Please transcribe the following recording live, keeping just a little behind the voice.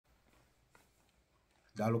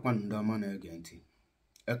Daalụkwanụ ndị ọma na-ege ntị.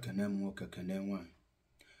 Ekene m nwoke kene nwaanyị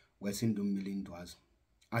wee sị ndụ mmiri ndụ azụ.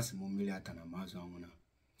 Asị m mmiri ata na mazụ ọnwụna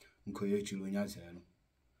nke onye chiri onye azelu.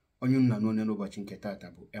 Onye nna n'onye n'ụbọchị nke taata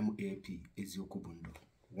bụ MAP eziokwu bụ ndụ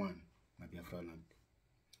 1 na Biafra land.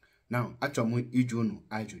 Now achọrọ m iju unu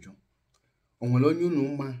ajụjụ. O nwere onye unu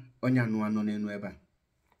mma onye anụ anọ n'enu ebe a?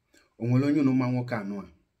 O nwere onye unu mma nwoke anụ a?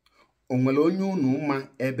 O nwere onye unu mma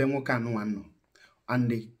ebe nwoke anụ a nọ?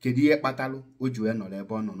 Ande kedu ihe kpatalụ o ji wee nọrọ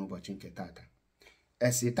ebe ọ nọ n'ụbọchị nke taata?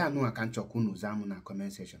 Esita anụ a ka nchọkwa unu zaa m na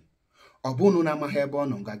comment section. Ọ bụ unu na-amaghị ebe ọ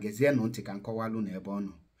nọ, ga-gezie nụ ntị ka nkọwalụ na ebe ọ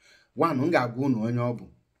nọ. One, m ga-agwa unu onye ọ bụ,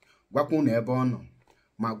 gwakwa unu ebe ọ nọ,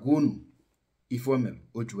 ma gwa unu ife o mere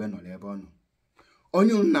o ji wee nọrọ ebe ọ nọ.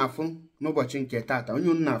 Onye unu na-afụ n'ụbọchị nke taata, onye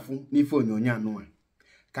unu na-afụ n'ife onyonyo anụ a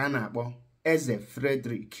ka a na-akpọ Eze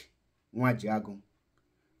Frederick Nwajiagụ.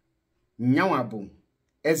 Nyanwa bụ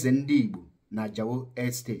eze ndị Igbo na Ajao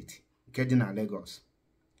Estate nke dị na Lagos.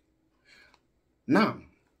 Now,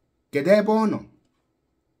 kedu ebe ọ nọ?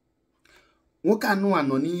 Nwoke anụ a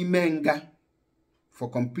nọ n'ime nga for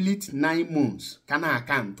complete 9 months ka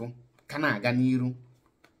na-aka ntụ ka na-aga n'iru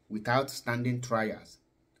without standing trials.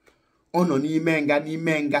 Ọ nọ n'ime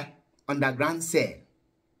nga underground cell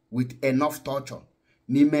with enough torture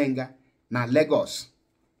n'ime nga na Lagos.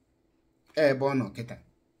 Ebe ọ nọ kịta.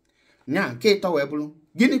 Nya nke ịtọ wee bụrụ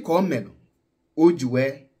gịnị ka o mere o ji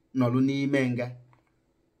wee nọrụ n'ime nga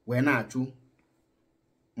wee na-achụ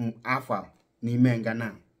afọ n'ime nga na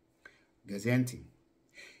gezie ntị.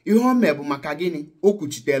 Ihe o mere bụ maka gịnị? O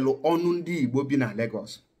kwuchitelu ọnụ ndị Igbo bi na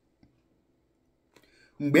Lagos.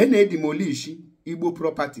 Mgbe na-edemolish Igbo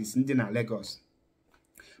properties ndị na Lagos,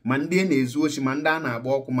 ma ndị na-ezu ochi, ma ndị a na-agba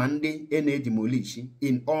ọkụ, ma ndị na-edemolish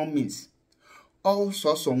in all means,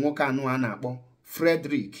 ọsọsọ nwoke anụ a na-akpọ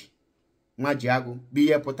Frederick Nwajiagụ bụ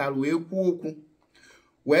ihe pụtara wee kwuo okwu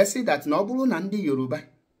wee sị that na ọ bụrụ na ndị Yoruba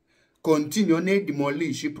continue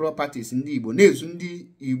na-edemolish properties ndị Igbo, na-ezu ndị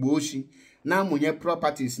Igbo ochi, na-amụnye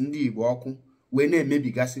properties ndị Igbo ọkụ, wee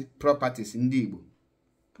na-emebigasị properties ndị Igbo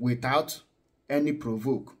without any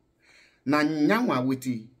provoke, na nyanwa with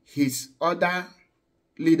his other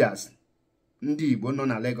leaders ndị Igbo nọ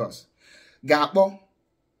na Lagos ga-akpọ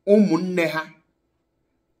ụmụnne ha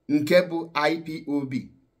nke bụ IPOB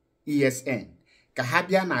ESN ka ha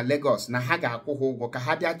bịa na Lagos, na ha ga-akwụ ha ụgwọ ka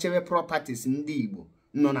ha bịa chebe properties ndị Igbo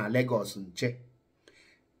nọ na Lagos nche.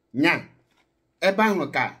 Nya ebe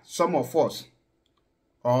ahụ ka some of us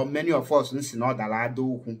or many of us nsi na ọ dara ada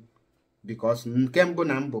okwu, because nke mbụ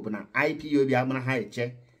na mbụ bụ na IPOB amara ha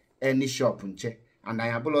eche any shop nche, and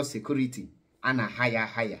anyị abụlọ security a na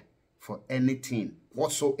hire for anything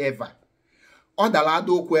whatsoever. Ọ dara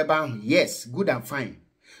ada okwu ebe ahụ, yes, good and fine,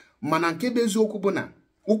 mana nke bụ eziokwu bụ na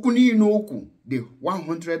okwu niile okwu dị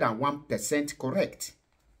 101% correct.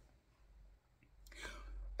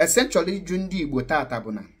 Essentially ju ndị Igbo tata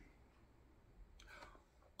bụ na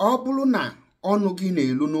ọ bụrụ na ọnụ gị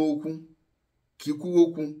na-elu n'okwu ka ikwuo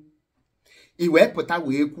okwu, i wee pụta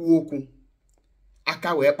wee kwuo okwu, aka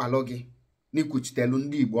wee kpalụ gị n'ikwuchitelu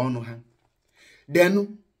ndị Igbo ọnụ ha, denu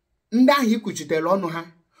ndị ahụ ikwuchitelu ọnụ ha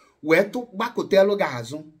wee gbakọtelu gị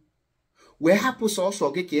azụ, wee hapụ sọsọ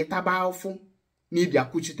gị ka ịtaba afụ n'ịbịa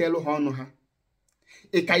kwuchitelu ha ọnụ ha.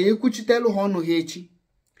 Ị ka ya ekwuchitelu ha ọnụ ha echi,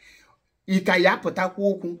 ị ka ya apụtakwa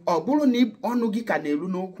okwu. Ọ bụrụ na ọnụ gị ka na-elu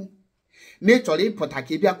n'okwu na ịchọrọ ịpụta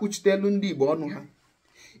ka ị bịa kwuchitelu ndị Igbo ọnụ ha,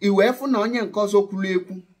 i wee fụ na onye nke ọzọ kwuru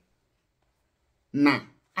ekwu na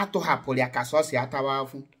atụhapụrụ ya ka sọsị atawa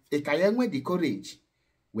afụ, ị ka ya enwe the courage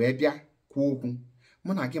wee bịa kwuo okwu.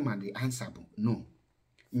 Mụ na gị ma the answer bụ no.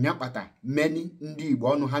 Nyakpata many ndị Igbo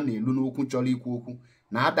ọnụ ha na-elu n'okwu chọrọ ikwu okwu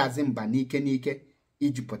na-adazi mba n'ike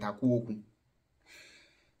ijupụtakwa okwu.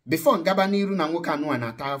 Before ngaba n'iru na nwoke anụ a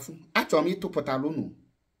na-ata afụ, achọrọ m ịtụpụtara unu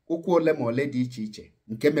okwu ole ma ole dị iche iche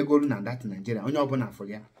nke megolu na dat Nigeria, onye ọbụla afọ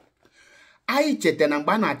ya. Anyị cheta na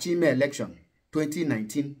mgbe a na-achọ ime election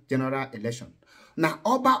 2019 general election, na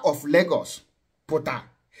Ọba of Lagos pụta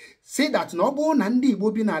say that na ọ bụrụ na ndị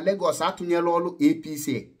Igbo bi na Lagos atụnyela ọrụ APC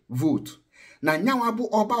vote, na nyanwa bụ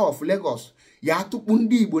Ọba of Lagos ya atụkpu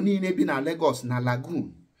ndị Igbo niile bi na Lagos na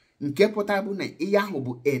lagoon, nke pụtara bụ na ihe ahụ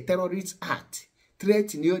bụ a terrorist act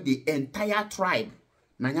threatening the entire tribe,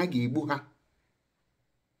 na ya ga-egbu ha.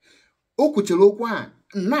 O kwuchara okwu a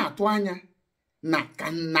na-atụ anya na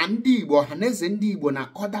ka na ndị Igbo, ọhaneze ndị Igbo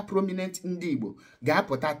na other prominent ndị Igbo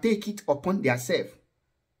ga-apụta take it upon themselves,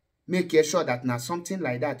 make sure that na something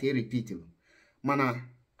like that e repeat. Mana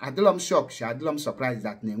adịlọ m shock, adịlọ m surprised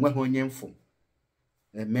that na enweghị onye mfụ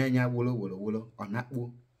emenya wolo ọ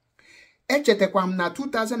na-akpụ. Echetakwa m na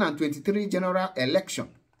 2023 general election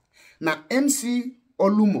na MC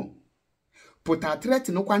Olumo pụta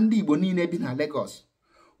threatenukwa ndị Igbo niile bi na Lagos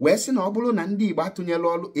wee sị na ọ bụrụ na ndị Igbo atụnyela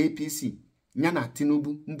ọrụ APC ya na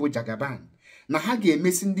Tinubu mbụ Jagaban na ha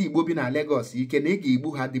ga-emesi ndị Igbo bi na Lagos ike na ị ga-egbu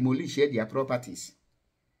ha demolish their properties.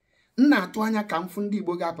 Nna atụ anya ka mfu ndị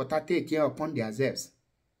Igbo ga-apụta take care upon themselves.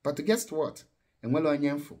 But guess what? Enwere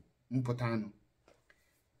onye mfu mpụta anụ.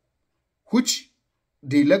 Which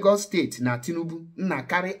the Lagos State na Tinubu na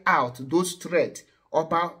carry out those threats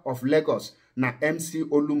Oba of Lagos na MC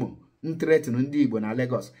Olumo threaten ndị Igbo na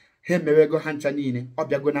Lagos. Ha emewego ha ncha niile, ọ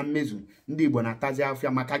bịago na mmezu, ndị Igbo na-atazi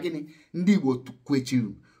afịa maka gịnị? Ndị Igbo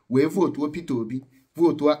kwechiri wee votuo Peter Obi,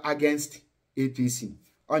 votuo against APC.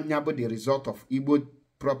 Onya bụ the result of Igbo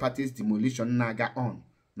properties demolition na-aga on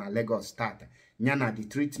na Lagos tata, yana the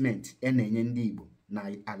treatment na-enye ndị Igbo na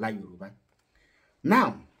ala Yoruba.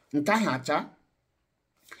 Now, nke ahụ acha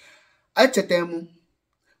echeta m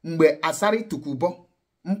mgbe Asari Tukubo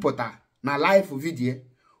mpụta na live video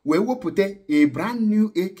wee wepụta a brand new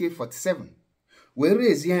AK-47 wee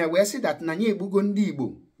rezie ya wee sị that na ya egbugo ndị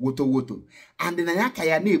Igbo woto and na ya ka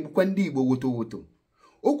ya na-egbukwa ndị Igbo woto.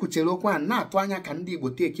 O kwuchere okwu a na-atụ anya ka ndị Igbo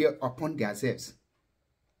take upon themselves.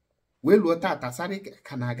 Wee luo tata Asari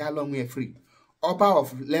ka na-agala onwe free, Oba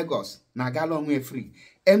of Lagos na-agala onwe free,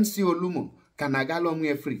 MC Olumo ka na-agala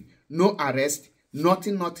onwe free, no arrest,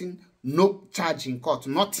 nothing, no charge in court,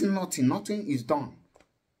 nothing is done.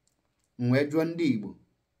 Wee jụọ ndị Igbo,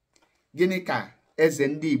 gịnị ka eze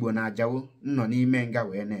ndị Igbo na ajao nọ n'ime nga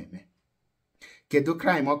wee na-eme? Kedu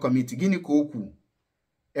crime o commit? Gịnị ka okwu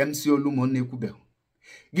MC Olumo na-ekwubeghị?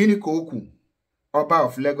 Gịnị ka okwu Oba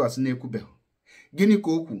of Lagos na-ekwubeghị? Gịnị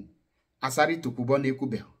ka okwu Asari Tukubo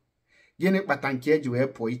na-ekwubeghị? Gịnị kpata nke eji wee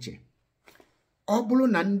pụọ iche? Ọ bụrụ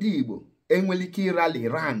na ndị Igbo enwere ike irali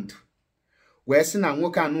rand wee sị na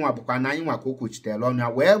nwoke anụnwa bụkwa na anyị nwa ka o kwuchitere ọnụ ya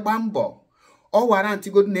wee gbaa mbọ ọ wara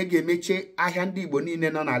ntigodu na ga-emeche ahịa ndị Igbo niile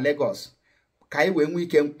nọ na Lagos ka anyị wee nwee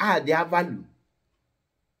ike add value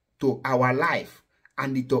to our life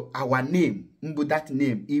and to our name, mbụ that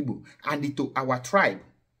name Igbo, and to our tribe.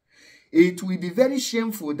 It will be very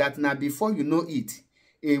shameful that now before you know it,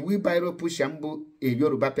 a wheelbarrow pusher mbụ a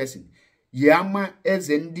Yoruba person yama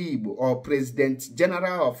eze ndị Igbo or President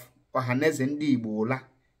General of Ohaneze ndị Igbo ụla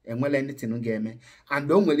enwele anything ga-eme,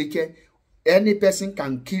 and o nwere ike any person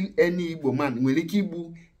can kill any Igbo man, nwere ike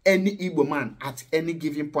igbu any Igbo man at any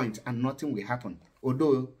given point and nothing will happen.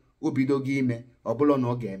 Odo obido gị ime ọ bụrụ na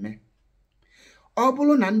ọ ga-eme. Ọ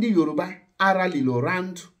bụrụ na ndị Yoruba aralilo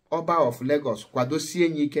round Oba of Lagos kwadosie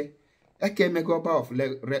nye ike eke emego Oba of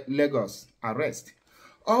Lagos arrest.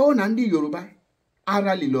 Ọ na ndị Yoruba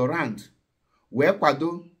aralilo round wee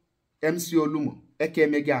kwado MC Olumo eke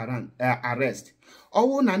emego arrest.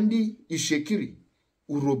 Ọ na ndị Ishekiri,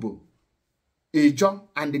 Urobo, Ejo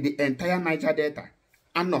and the entire Niger Delta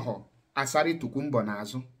anọghọ Asari Tukumbo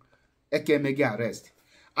n'azụ eke emego arrest.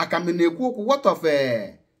 Aka m na-ekwu okwu what of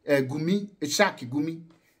Gumi, Shak Gumi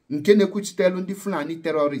nke na-ekwuchitelu ndị Fulani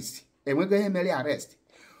terrorist enwego ihe mere arrest.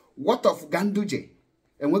 What of Ganduje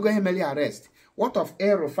enwego ihe mere arrest. What of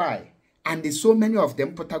El-Rufai and so many of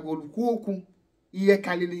them pụtagolu kwuo okwu ihe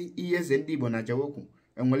karịrị ihe eze ndị Igbo na Jawokwu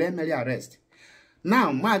enwere mere arrest.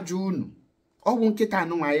 Now majụ unu ọgwụ nkịta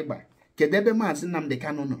anụnwa anyị gba kedu ebe Maazị Nnamdi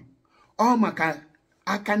Kanu nọ? Ọ maka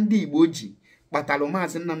aka ndị Igbo ji kpatalụ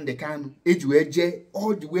Maazị Nnamdi Kanu eji wee jee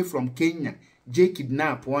all the way from Kenya jee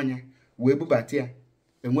kidnap ọnya wee bubata ya.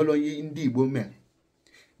 Enwere onye ndị Igbo mere.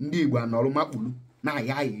 Ndị Igbo anọrụ makpulu na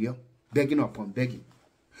aya ayịyọ begging upon begging.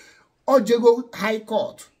 O jego High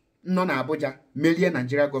Court nọ na Abuja melie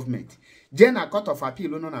Nigeria government, jee na Court of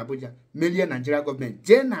Appeal nọ na Abuja melie Nigeria government,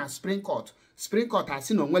 jee na Supreme Court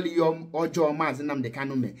asị na onwere ihe ọjọọ Maazị Nnamdi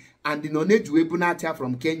Kanu mee and nọ na-ejiwe bunatia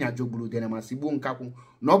from Kenya jogburu dere ma sigbuo nkakwụ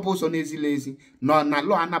na ọ bụ ụzọ n'ezila ezi nọ na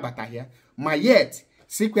law anabataghị ya ma yet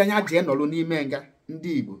sikwa anya jee nọrọ n'ime nga.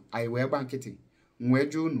 Ndị Igbo anyị wee gba nkịtị wee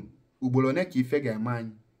jụ unu ugboro one ka ife ga-eme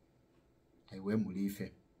anyị wee mụrụ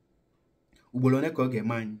ife, ugboro one ka ọ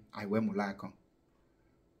ga-eme anyị wee mụrụ akọ.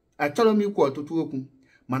 Achọrọ m ikwu ọtụtụ okwu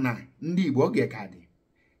mana ndị Igbo oge ka dị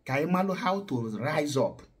ka anyị malụ how to rise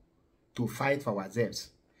up to fight for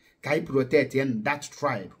ourselves, ka anyị protect that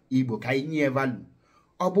tribe Igbo, ka anyị nye value.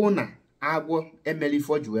 Ọ bụ na agwọ emeli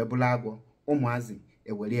ifo ji wee bụrụ agwọ, ụmụazị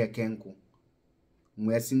ewere eke nkụ.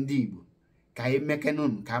 Nwee si ndị Igbo ka anyị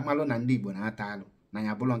mekenụnụ ka amalụ na ndị Igbo na-ata alụ na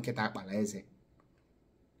ya bụrụ nkịta akpala eze.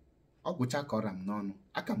 Ọ gwụcha kọrọ m n'ọnụ.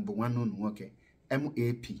 Aka m bụ nwanne unu nwoke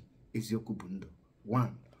MAP eziokwu bụ ndụ 1.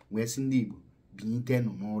 Wee si ndị Igbo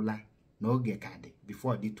binyitenụ n'ụla n'oge ka dị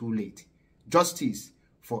before the too late. Justice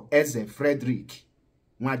for Eze Frederick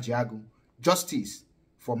Nwajiagụ, justice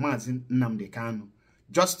for Maazị Nnamdi Kanu,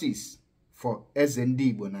 justice for Eze ndị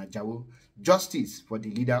Igbo na Jawo, justice for the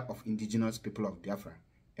leader of indigenous people of Biafra,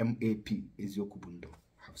 MAP eziokwu bụ ndụ.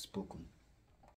 have spoken.